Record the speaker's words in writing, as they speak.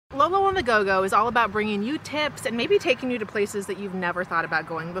Lolo on the Go-Go is all about bringing you tips and maybe taking you to places that you've never thought about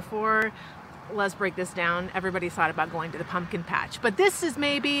going before. Let's break this down. Everybody's thought about going to the pumpkin patch, but this is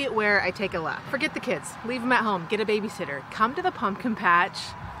maybe where I take a left. Forget the kids, leave them at home, get a babysitter. Come to the pumpkin patch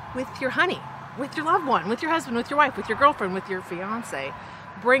with your honey, with your loved one, with your husband, with your wife, with your girlfriend, with your fiance.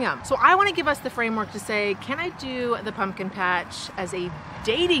 Bring them. So I want to give us the framework to say, can I do the pumpkin patch as a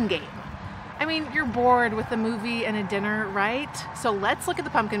dating game? I mean, you're bored with a movie and a dinner, right? So let's look at the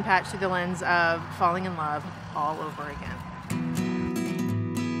pumpkin patch through the lens of falling in love all over again.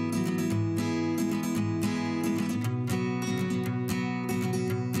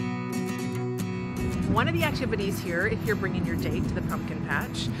 One of the activities here, if you're bringing your date to the pumpkin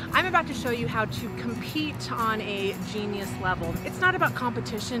patch, I'm about to show you how to compete on a genius level. It's not about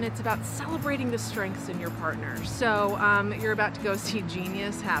competition, it's about celebrating the strengths in your partner. So you're about to go see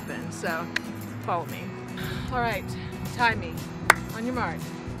genius happen, so follow me. All right, time me. On your mark,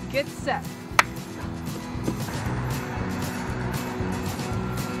 get set.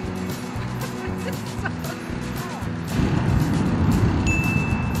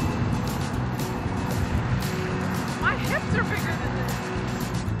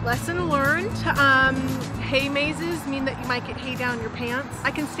 Lesson learned, hay mazes mean that you might get hay down your pants.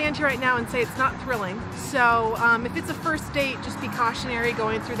 I can stand here right now and say it's not thrilling. So if it's a first date, just be cautionary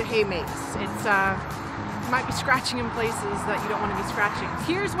going through the hay maze. It's, you might be scratching in places that you don't want to be scratching.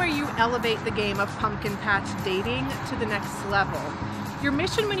 Here's where you elevate the game of pumpkin patch dating to the next level. Your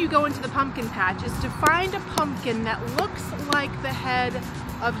mission when you go into the pumpkin patch is to find a pumpkin that looks like the head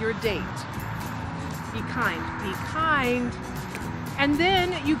of your date. Be kind, be kind. And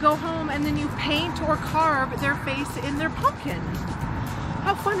then you go home and then you paint or carve their face in their pumpkin.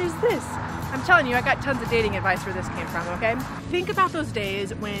 How fun is this? I'm telling you, I got tons of dating advice where this came from, okay? Think about those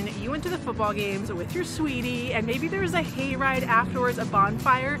days when you went to the football games with your sweetie and maybe there was a hayride afterwards, a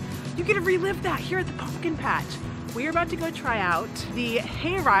bonfire. You get to relive that here at the pumpkin patch. We're about to go try out the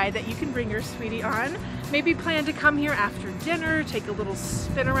hayride that you can bring your sweetie on. Maybe plan to come here after dinner, take a little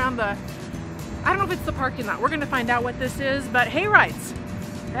spin around the I don't know if it's the parking lot. We're gonna find out what this is, but hay rides.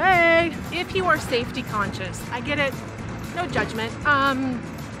 Hey! If you are safety conscious, I get it, no judgment.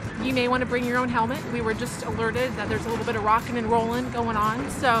 You may wanna bring your own helmet. We were just alerted that there's a little bit of rocking and rolling going on,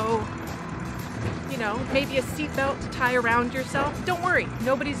 so, you know, maybe a seatbelt to tie around yourself. Don't worry,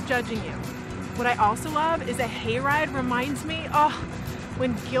 nobody's judging you. What I also love is a hayride reminds me,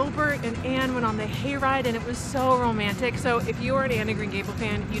 when Gilbert and Anne went on the hayride and it was so romantic. So if you're an Anne and Green Gable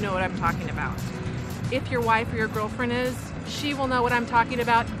fan, you know what I'm talking about. If your wife or your girlfriend is, she will know what I'm talking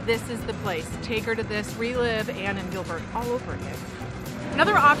about. This is the place. Take her to this, relive Anne and Gilbert all over again.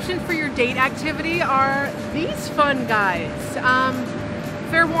 Another option for your date activity are these fun guys.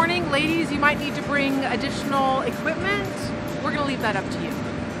 Fair warning, ladies, you might need to bring additional equipment. We're gonna leave that up to you.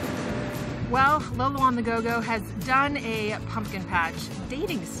 Well, Lolo on the Go-Go has done a pumpkin patch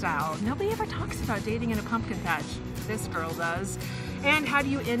dating style. Nobody ever talks about dating in a pumpkin patch. This girl does. And how do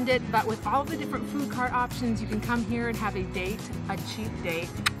you end it? But with all the different food cart options, you can come here and have a date, a cheap date.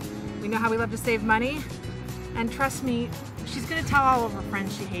 We know how we love to save money. And trust me, she's gonna tell all of her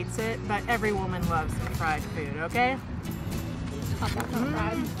friends she hates it, but every woman loves fried food, okay? Hot dogs aren't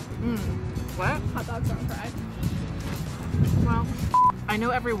fried. What? Hot dogs aren't fried. Well, I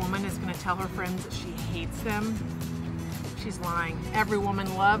know every woman is going to tell her friends that she hates them. She's lying. Every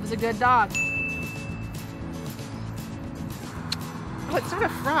woman loves a good dog. Oh, it's not a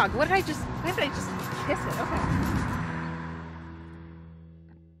frog. Why did I just kiss it? Okay.